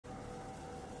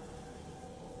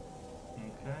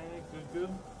good.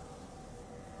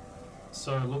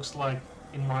 So it looks like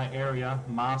in my area,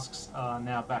 masks are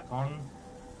now back on.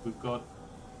 We've got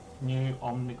new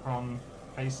Omicron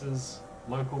cases,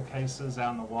 local cases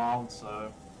out in the wild,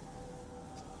 so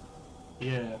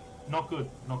yeah, not good,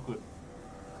 not good.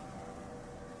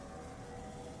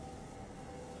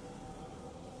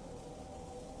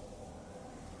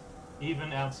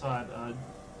 Even outside,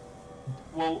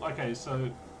 well, okay, so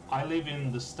I live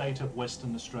in the state of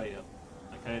Western Australia,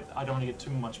 okay? I don't want to get too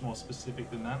much more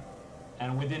specific than that.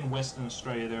 And within Western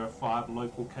Australia, there are 5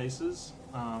 local cases.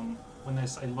 When they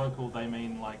say local, they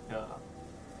mean like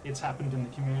it's happened in the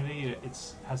community.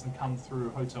 It hasn't come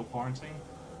through hotel quarantine.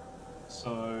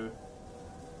 So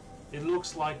it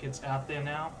looks like it's out there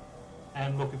now.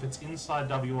 And look, if it's inside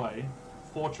WA,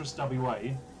 Fortress WA,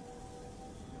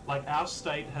 like our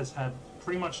state has had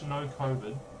pretty much no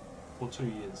COVID for 2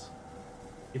 years.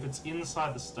 If it's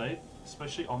inside the state,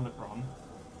 especially Omicron,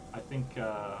 I think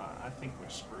we're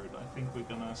screwed. I think we're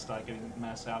gonna start getting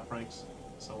mass outbreaks.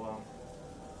 So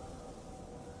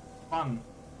fun,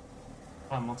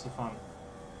 lots of fun.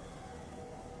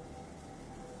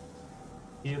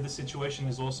 Here, the situation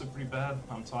is also pretty bad.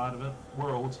 I'm tired of it.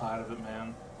 We're all tired of it,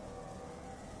 man.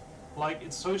 Like,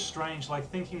 it's so strange. Like,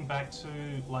 thinking back to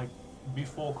like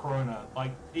before Corona,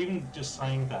 like even just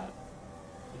saying that,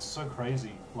 it's so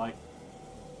crazy. Like,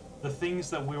 the things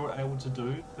that we were able to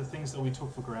do, the things that we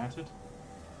took for granted,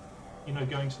 you know,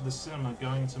 going to the cinema,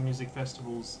 going to music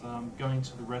festivals, going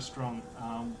to the restaurant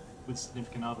with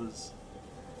significant others,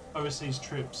 overseas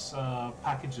trips,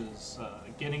 packages,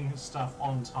 getting stuff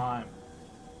on time.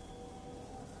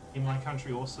 In my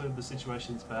country also, the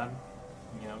situation's bad,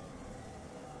 you know.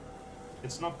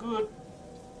 It's not good.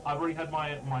 I've already had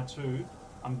my 2.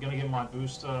 I'm gonna get my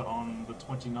booster on the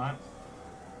 29th.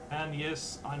 And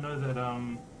yes, I know that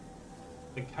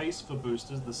the case for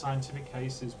boosters, the scientific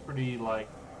case, is pretty, like,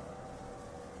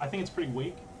 I think it's pretty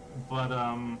weak, but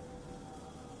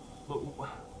look,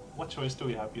 what choice do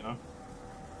we have, you know?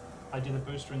 I did a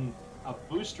booster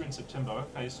in September.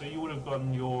 Okay, so you would have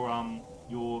gotten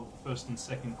your first and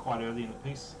second quite early in the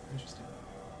piece. Interesting.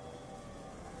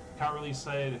 Can't really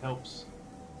say it helps.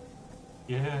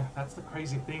 Yeah, that's the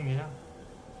crazy thing, yeah.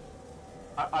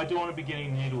 I don't want to be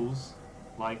getting needles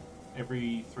like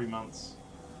every 3 months.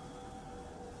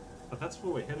 But that's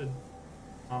where we're headed,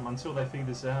 until they figure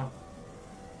this out.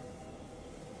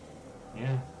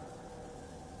 Yeah.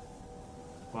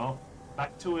 Well,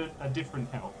 back to a different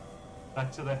hell.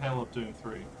 Back to the hell of Doom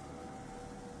 3.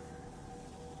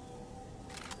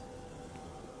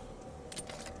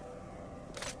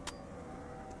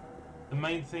 The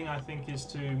main thing, I think, is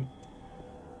to...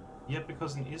 Yeah,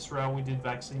 because in Israel we did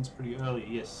vaccines pretty early.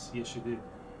 Yes, you did.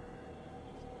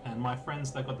 And my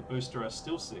friends that got the booster are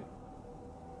still sick.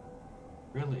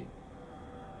 Really?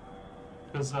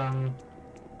 Because I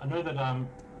know that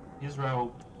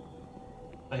Israel,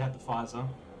 they had the Pfizer,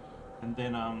 and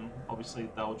then obviously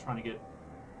they were trying to get,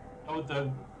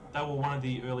 they were one of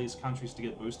the earliest countries to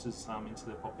get boosters into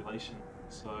their population.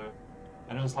 So,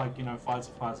 and it was like, you know,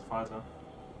 Pfizer.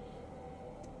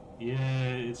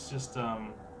 Yeah, it's just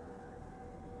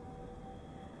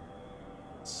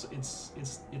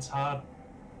it's hard,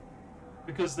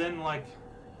 because then like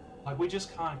we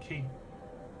just can't keep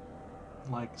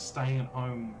like staying at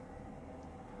home,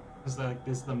 because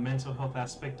there's the mental health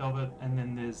aspect of it, and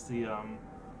then there's the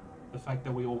fact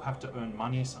that we all have to earn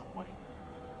money some way,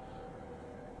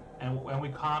 and we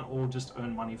can't all just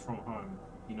earn money from home,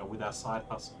 you know, with our side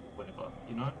hustle or whatever,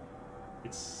 you know.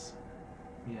 It's,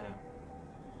 yeah,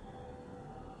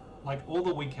 like all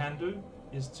that we can do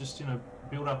is just, you know,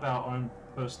 build up our own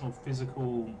personal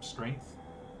physical strength.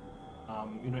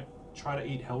 You know, try to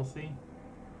eat healthy.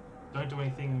 Don't do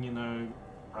anything, you know,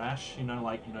 rash, you know,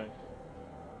 like, you know,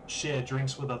 share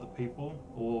drinks with other people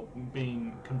or be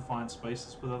in confined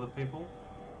spaces with other people.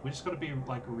 We just got to be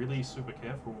like really super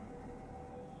careful.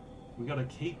 We got to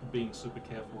keep being super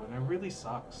careful, and it really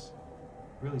sucks.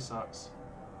 Really sucks.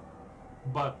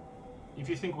 But if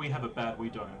you think we have it bad, we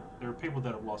don't. There are people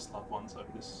that have lost loved ones over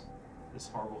this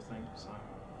horrible thing. So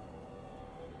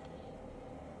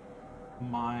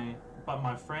but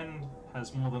my friend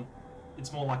has more than,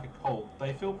 it's more like a cold.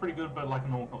 They feel pretty good, but like a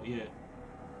normal cold. Yeah,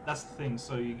 that's the thing.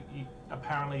 So you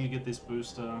apparently you get this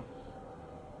booster,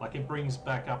 like it brings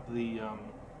back up the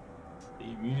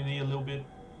immunity a little bit.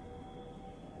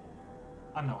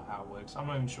 I don't know how it works. I'm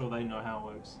not even sure they know how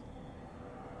it works.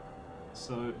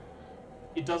 So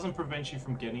it doesn't prevent you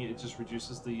from getting it. It just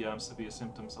reduces the severe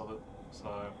symptoms of it.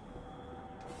 So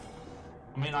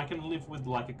I mean, I can live with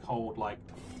like a cold, like,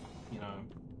 you know,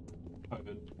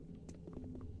 COVID.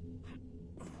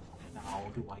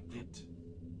 Now, do I get?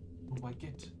 do I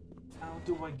get? How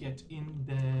do I get in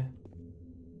there?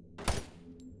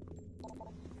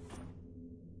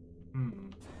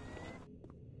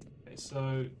 Okay,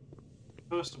 so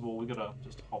first of all, we gotta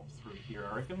just hop through here,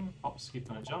 I reckon. Hop, skip,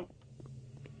 and a jump.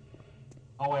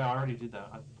 Oh wait, I already did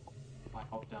that. I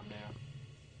hopped down there.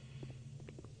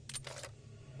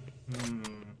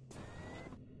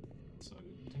 So,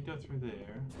 didn't go through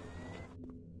there.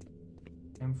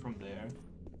 And from there.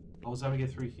 I was able to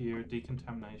get through here.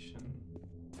 Decontamination.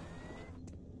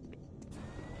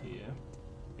 Here.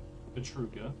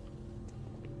 Betruga.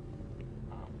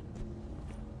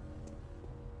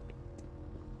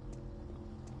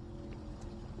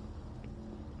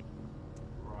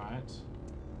 Right.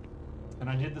 And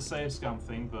I did the save scum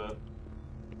thing, but...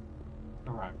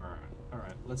 Alright.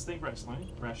 Let's think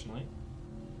rationally.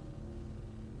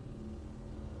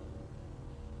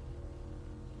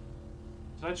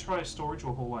 Did I try storage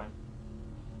or hallway?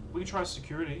 We could try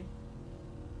security.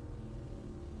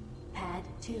 Pad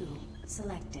 2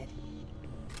 selected.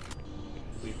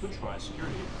 We could try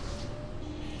security.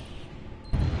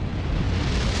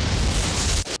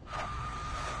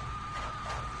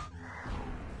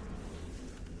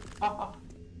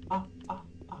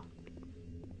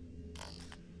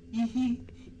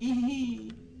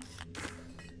 Eehee.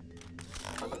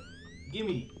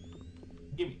 Gimme.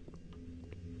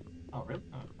 Oh, really?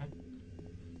 Oh, okay.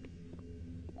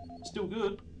 Still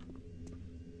good.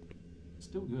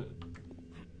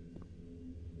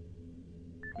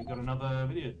 We got another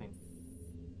video thing.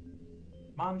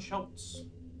 Schultz.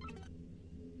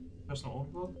 Personal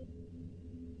order log.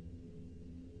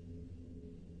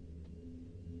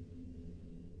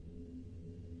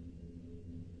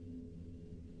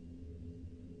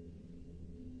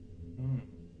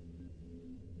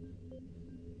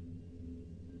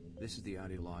 This is the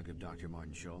audio log of Dr.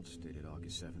 Martin Schultz, dated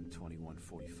August 7,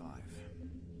 2145.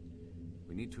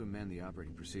 We need to amend the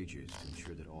operating procedures to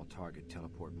ensure that all target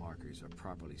teleport markers are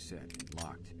properly set and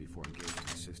locked before engaging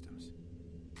the systems.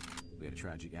 We had a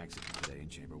tragic accident today in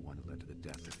Chamber 1 that led to the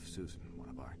death of Susan, one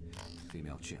of our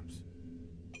female chimps.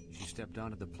 She stepped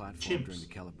onto the platform during the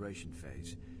calibration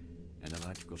phase, and an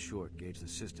electrical short gauged the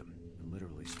system and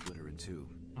literally split her in two.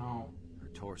 Oh. Her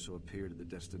torso appeared at the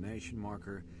destination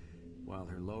marker, while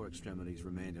her lower extremities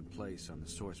remained in place on the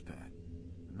source pad.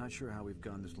 I'm not sure how we've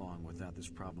gone this long without this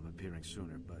problem appearing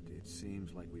sooner, but it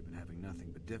seems like we've been having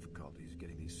nothing but difficulties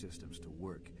getting these systems to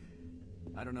work.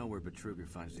 I don't know where Betruger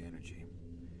finds the energy.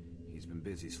 He's been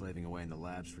busy slaving away in the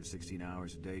labs for 16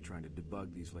 hours a day trying to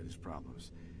debug these latest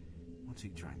problems. What's he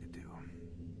trying to do?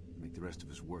 Make the rest of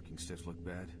his working stiffs look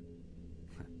bad?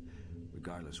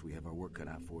 Regardless, we have our work cut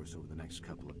out for us over the next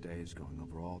couple of days, going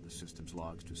over all the system's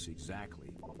logs to see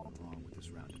exactly what went wrong with this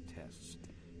round of tests.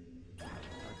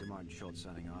 Dr. Martin Schultz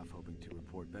signing off, hoping to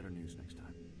report better news next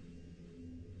time.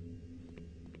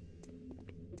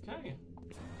 Okay.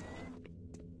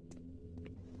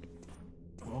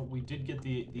 Well, we did get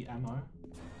the ammo.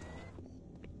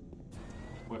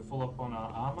 We're full up on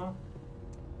our armor.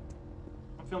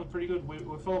 I'm feeling pretty good.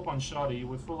 We're full up on shoddy.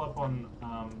 We're full up on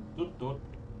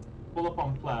full up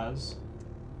on Plaz.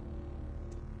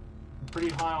 Pretty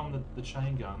high on the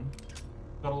chain gun.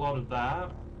 Got a lot of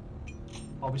that.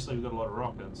 Obviously, we've got a lot of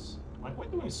rockets. Like, we're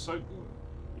doing so good.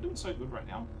 We're doing so good right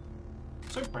now. I'm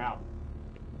so proud.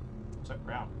 I'm so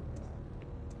proud.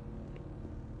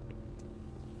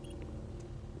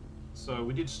 So,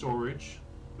 we did storage.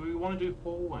 Do we want to do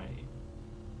hallway?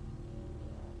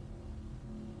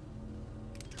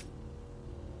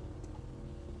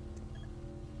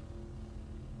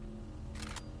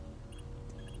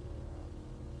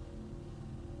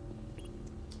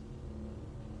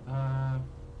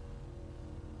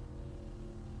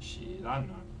 Shit, I don't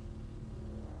know.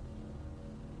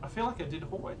 I feel like I did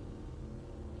hallway.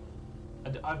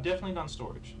 I've definitely done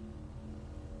storage.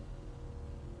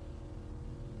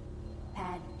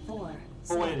 Pad 4.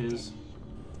 Hallway it is.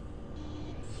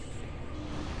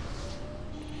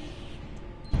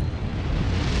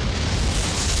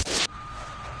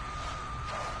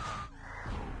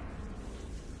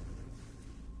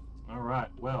 Alright,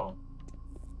 well.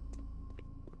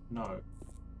 No.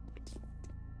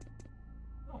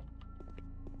 Oh.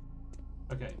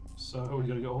 Okay, so we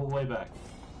gotta go all the way back.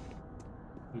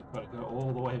 We've got to go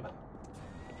all the way back.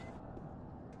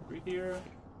 Right here.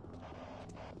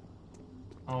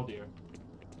 Oh dear.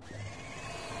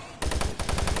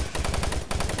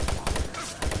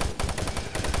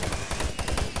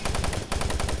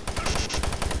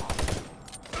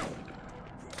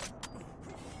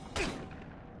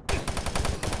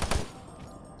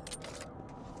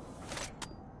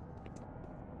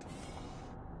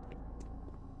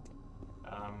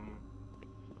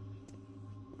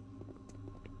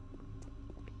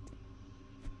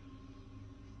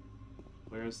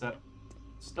 Where's that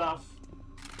stuff?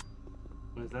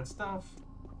 Where's that stuff?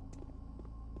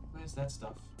 Where's that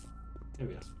stuff? Here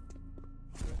we are.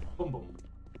 Boom, boom.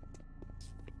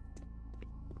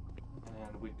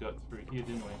 And we got through here,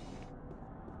 didn't we?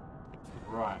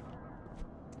 Right.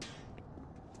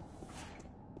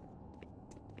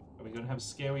 Are we going to have a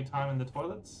scary time in the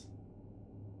toilets?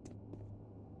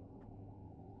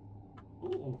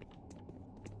 Ooh.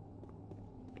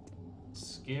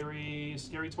 Scary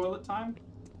toilet time?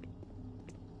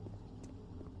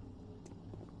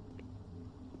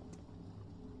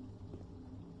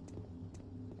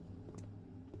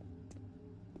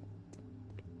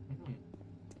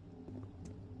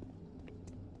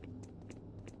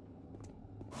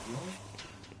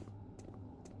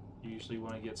 Usually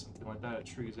when I get something like that, it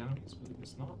triggers enemies, but I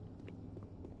guess not.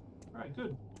 Alright,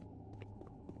 good.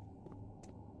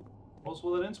 Pause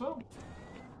will it end well?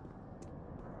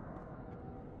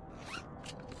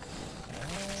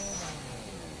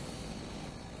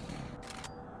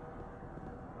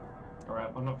 Alright,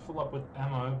 I'm not full up with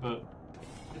ammo, but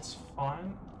it's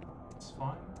fine. It's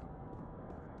fine.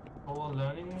 All a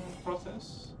learning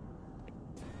process.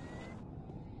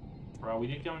 Right, we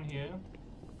did go in here.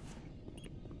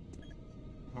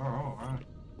 Oh, alright.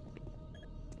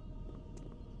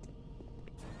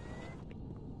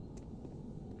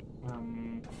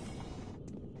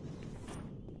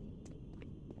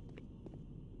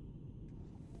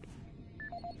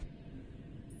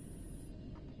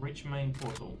 Reach main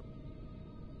portal.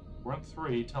 Rank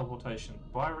 3, teleportation.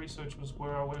 Bio-research was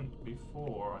where I went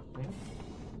before, I think.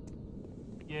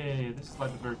 Yeah, this is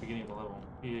like the very beginning of the level.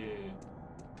 Yeah.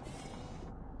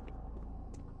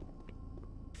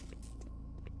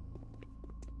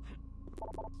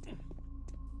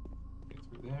 Get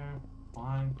through there.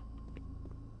 Fine.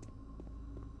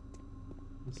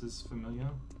 This is familiar.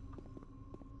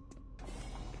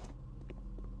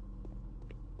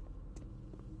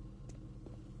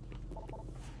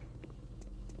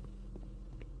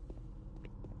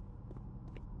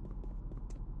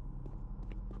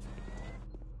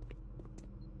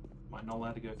 Might not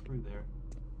allowed to go through there.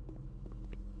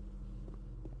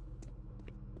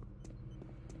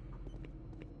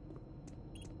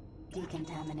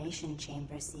 Decontamination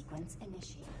chamber sequence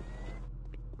initiated.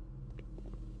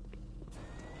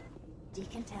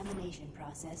 Decontamination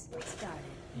process started.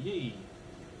 Yee!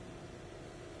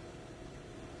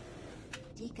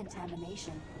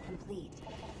 Decontamination complete.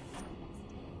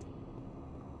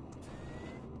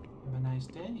 Have a nice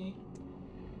day.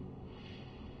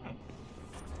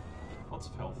 Lots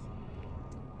of health.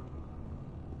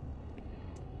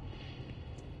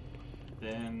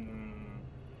 Then...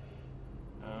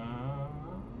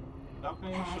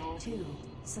 balcony, Pad sure. 2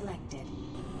 selected.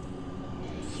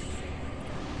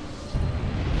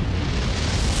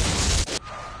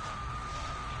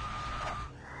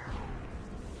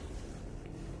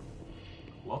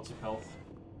 Lots of health.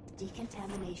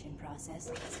 Decontamination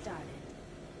process started.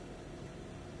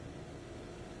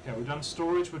 Okay, we've done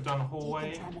storage, we've done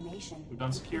hallway, Decontamination. we've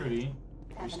done security.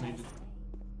 We Have just a need nice to, day.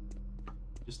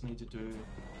 just need to do...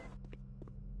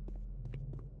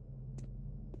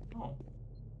 Oh.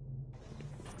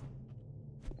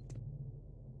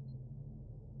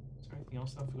 Is there anything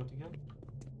else that I forgot to get?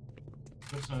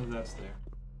 Just know that that's there.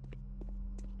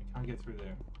 I can't get through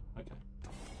there. Okay.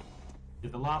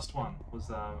 Yeah, the last one was,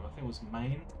 I think it was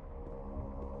main.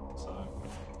 So...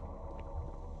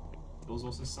 There was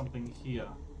also something here.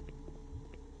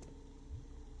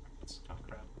 That's kind of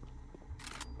crap.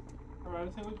 Alright, I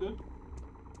think we're good.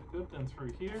 We're good, then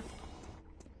through here.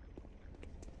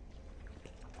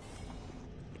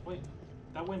 Wait,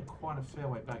 that went quite a fair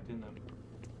way back, didn't it?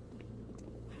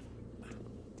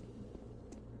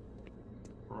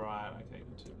 Right, okay,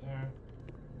 good to there.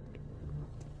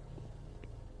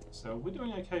 So we're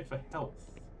doing okay for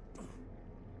health.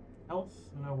 Health,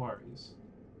 no worries.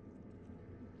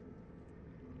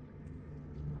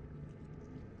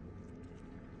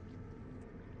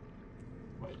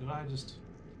 Wait, did I just...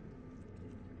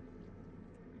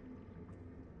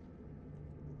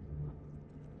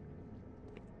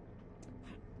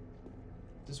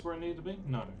 Is this where I need to be?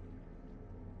 No.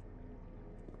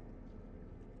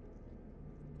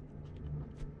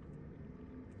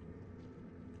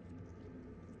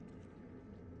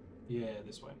 Yeah,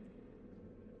 this way.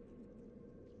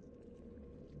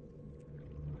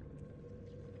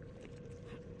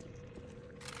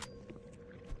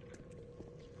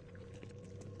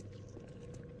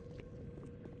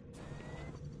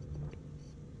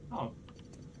 Oh.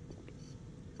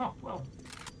 Oh, well.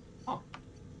 Oh.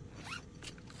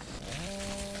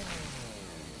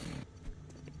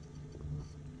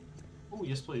 Oh,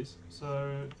 yes, please.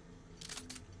 So,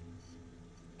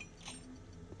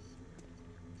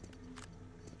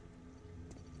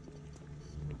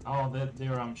 Oh,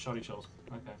 they're shoddy shells.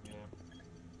 Okay, yeah.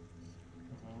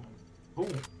 Ooh.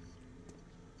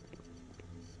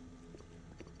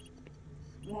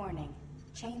 Warning.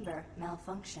 Chamber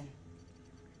malfunction.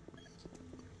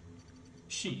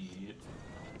 Shit.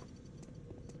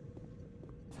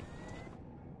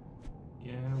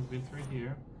 Yeah, we'll get through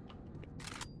here.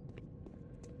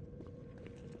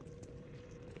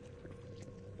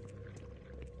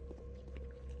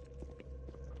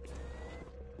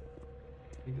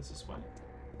 I think it's this way.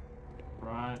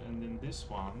 Right, and then this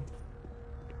one.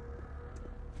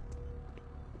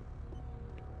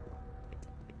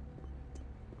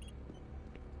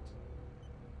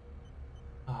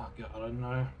 Oh god, I don't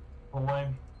know. Away.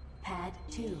 Pad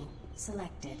 2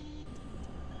 selected.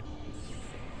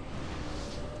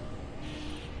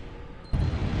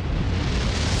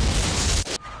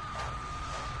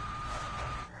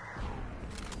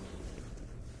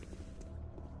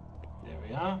 There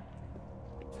we are.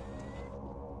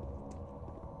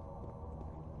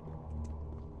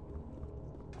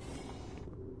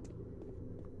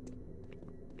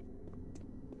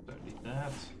 Don't need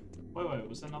that. Wait,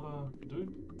 was there another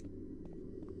dude?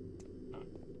 No.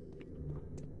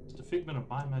 It's a figment of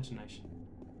my imagination.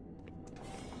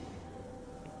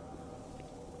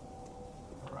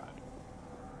 Alright.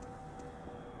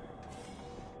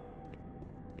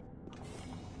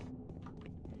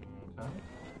 Okay.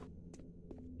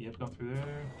 Yep, gone through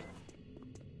there.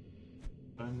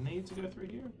 Don't need to go through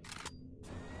here.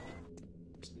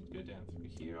 Just need to go down through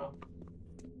here.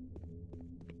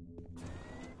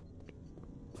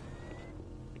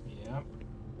 Yep.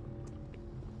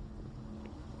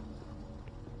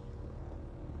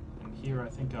 And here I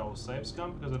think I will save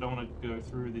scum because I don't want to go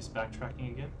through this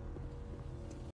backtracking again.